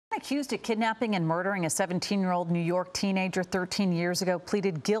Accused of kidnapping and murdering a 17-year-old New York teenager 13 years ago,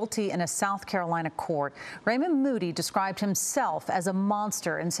 pleaded guilty in a South Carolina court. Raymond Moody described himself as a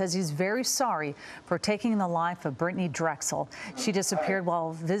monster and says he's very sorry for taking the life of Brittanee Drexel. She disappeared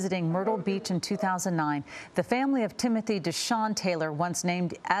while visiting Myrtle Beach in 2009. The family of Timothy Deshaun Taylor, once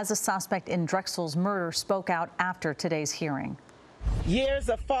named as a suspect in Drexel's murder, spoke out after today's hearing. Years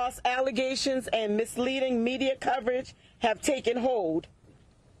of false allegations and misleading media coverage have taken hold.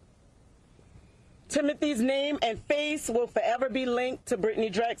 Timothy's name and face will forever be linked to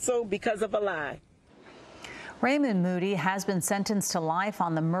Brittanee Drexel because of a lie. Raymond Moody has been sentenced to life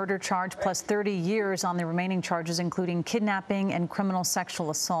on the murder charge plus 30 years on the remaining charges, including kidnapping and criminal sexual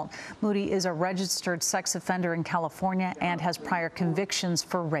assault. Moody is a registered sex offender in California and has prior convictions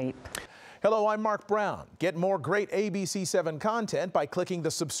for rape. Hello, I'm Mark Brown. Get more great ABC7 content by clicking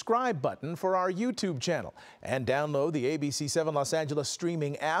the subscribe button for our YouTube channel and download the ABC7 Los Angeles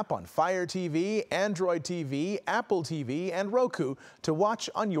streaming app on Fire TV, Android TV, Apple TV, and Roku to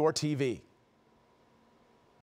watch on your TV.